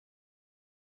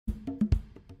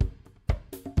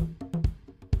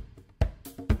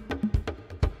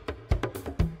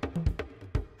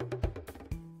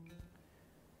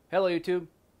Hello YouTube,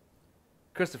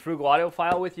 Chris the Frugal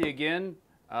Audiophile with you again.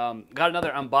 Got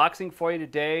another unboxing for you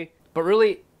today, but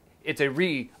really it's a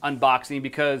re-unboxing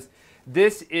because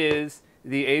this is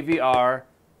the AVR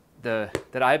that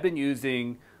I've been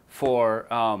using for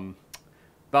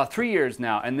about 3 years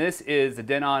now, and this is the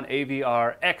Denon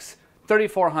AVR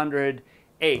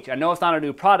X3400H. I know it's not a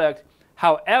new product,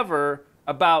 however,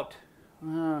 about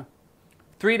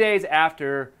 3 days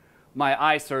after my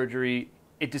eye surgery,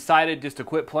 it decided just to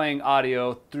quit playing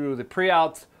audio through the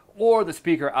pre-outs or the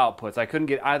speaker outputs. I couldn't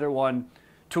get either one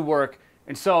to work,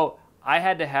 and so I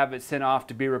had to have it sent off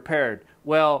to be repaired.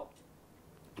 Well,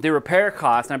 the repair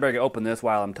cost, and I better open this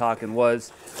while I'm talking,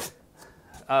 was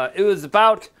it was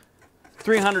about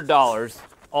 $300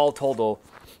 all total,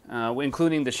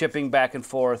 including the shipping back and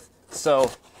forth.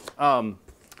 So I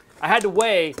had to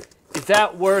weigh, is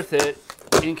that worth it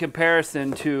in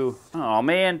comparison to, oh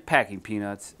man, packing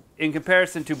peanuts, in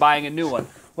comparison to buying a new one?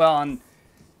 Well,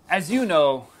 as you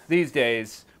know, these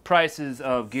days, prices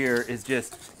of gear is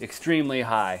just extremely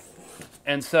high.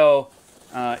 And so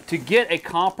to get a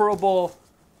comparable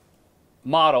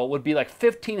model would be like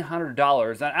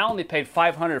 $1,500, and I only paid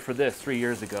 $500 for this 3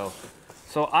 years ago.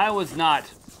 So I was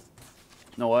not,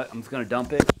 you know what, I'm just gonna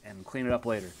dump it and clean it up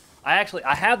later. I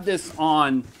have this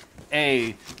on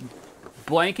a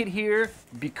blanket here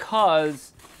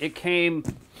because it came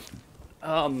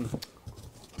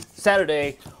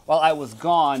Saturday while I was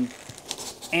gone,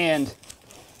 and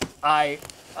I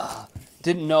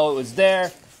didn't know it was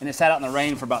there, and it sat out in the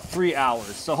rain for about 3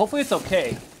 hours. So hopefully it's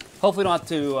okay. Hopefully we don't have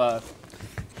to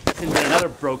get another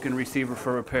broken receiver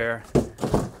for repair.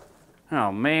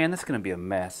 Oh man, this is gonna be a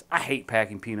mess. I hate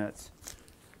packing peanuts.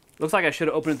 Looks like I should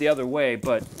have opened it the other way,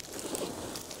 but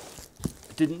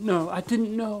I didn't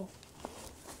know.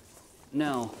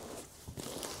 No.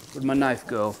 Where'd my knife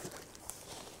go?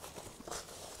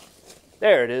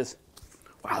 There it is.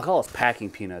 Wow, look at all those packing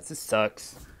peanuts. This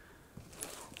sucks.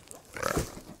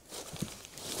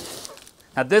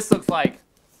 Now this looks like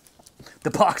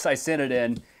the box I sent it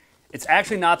in. It's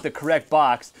actually not the correct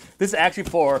box. This is actually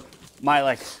for my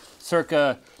like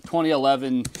circa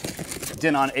 2011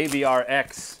 Denon AVR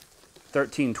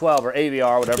X1312 or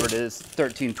AVR, whatever it is,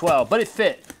 1312. But it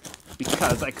fit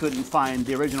because I couldn't find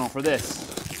the original for this.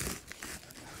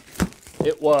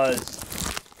 It was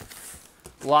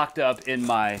locked up in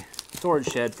my storage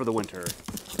shed for the winter.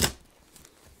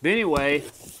 But anyway,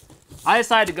 I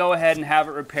decided to go ahead and have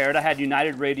it repaired. I had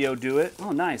United Radio do it. Oh,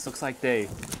 nice. Looks like they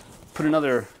put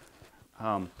another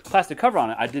plastic cover on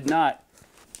it. I did not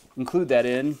include that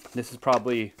in. This is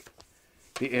probably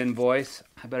the invoice.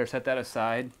 I better set that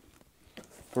aside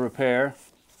for repair.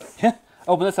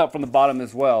 Open this up from the bottom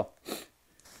as well.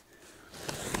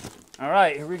 All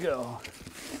right, here we go.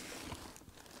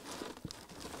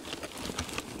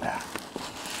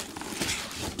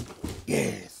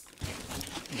 Yes.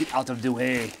 Get out of the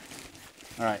way.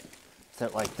 All right,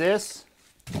 set it like this.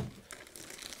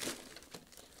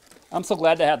 I'm so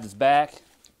glad to have this back.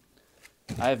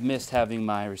 I've missed having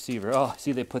my receiver. Oh,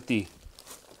 see, they put the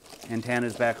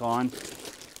antennas back on.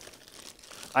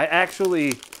 I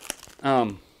actually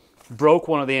broke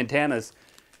one of the antennas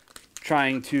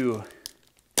trying to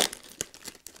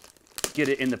get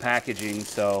it in the packaging,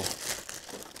 so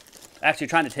actually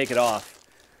trying to take it off.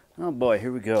 Oh boy,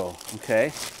 here we go. Okay.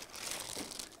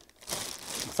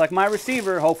 Looks like my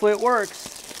receiver. Hopefully it works.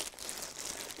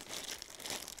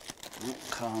 Oh,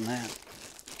 cut on that.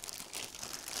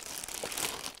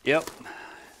 Yep.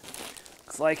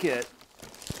 Looks like it.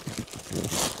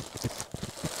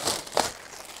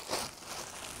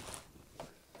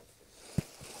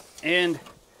 And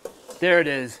there it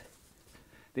is.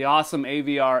 The awesome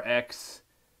AVR X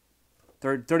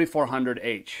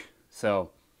 3400H.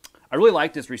 So I really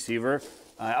like this receiver.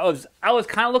 I was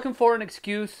kind of looking for an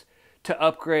excuse to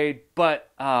upgrade, but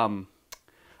I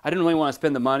didn't really want to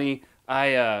spend the money.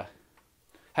 I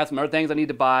have some other things I need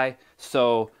to buy,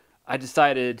 so I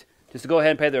decided just to go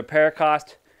ahead and pay the repair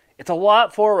cost. It's a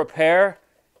lot for repair,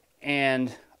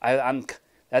 and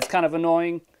that's kind of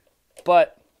annoying,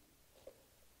 but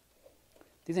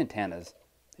these antennas,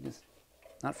 they're just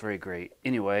not very great.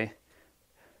 Anyway,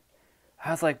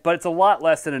 I was like, but it's a lot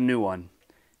less than a new one.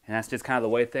 And that's just kind of the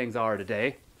way things are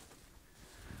today.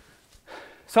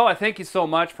 So I thank you so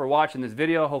much for watching this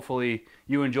video. Hopefully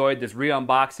you enjoyed this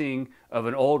re-unboxing of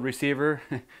an old receiver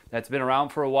that's been around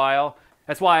for a while.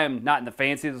 That's why I'm not in the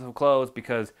fanciest of clothes,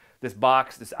 because this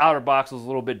outer box was a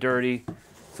little bit dirty.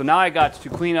 So now I got to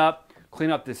clean up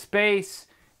this space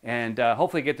and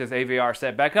hopefully get this AVR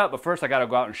set back up. But first I got to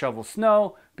go out and shovel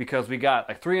snow, because we got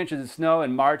like 3 inches of snow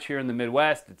in March here in the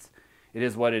Midwest. It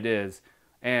is what it is.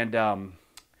 And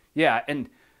yeah, and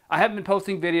I haven't been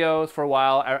posting videos for a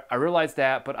while. I realize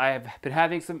that, but I have been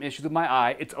having some issues with my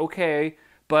eye. It's okay,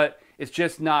 but it's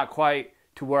just not quite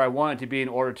to where I want it to be in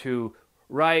order to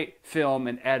write, film,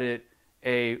 and edit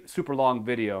a super long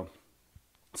video.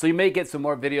 So you may get some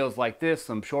more videos like this,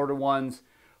 some shorter ones.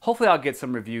 Hopefully I'll get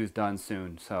some reviews done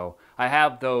soon. So I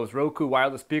have those Roku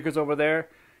wireless speakers over there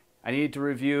I need to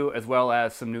review, as well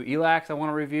as some new ELACs I want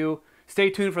to review. Stay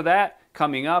tuned for that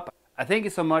coming up. I thank you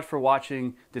so much for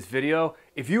watching this video.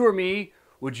 If you were me,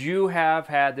 would you have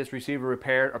had this receiver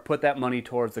repaired or put that money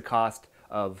towards the cost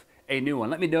of a new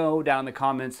one? Let me know down in the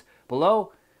comments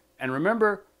below. And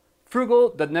remember, frugal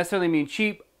doesn't necessarily mean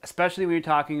cheap, especially when you're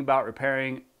talking about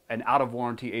repairing an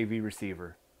out-of-warranty AV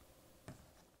receiver.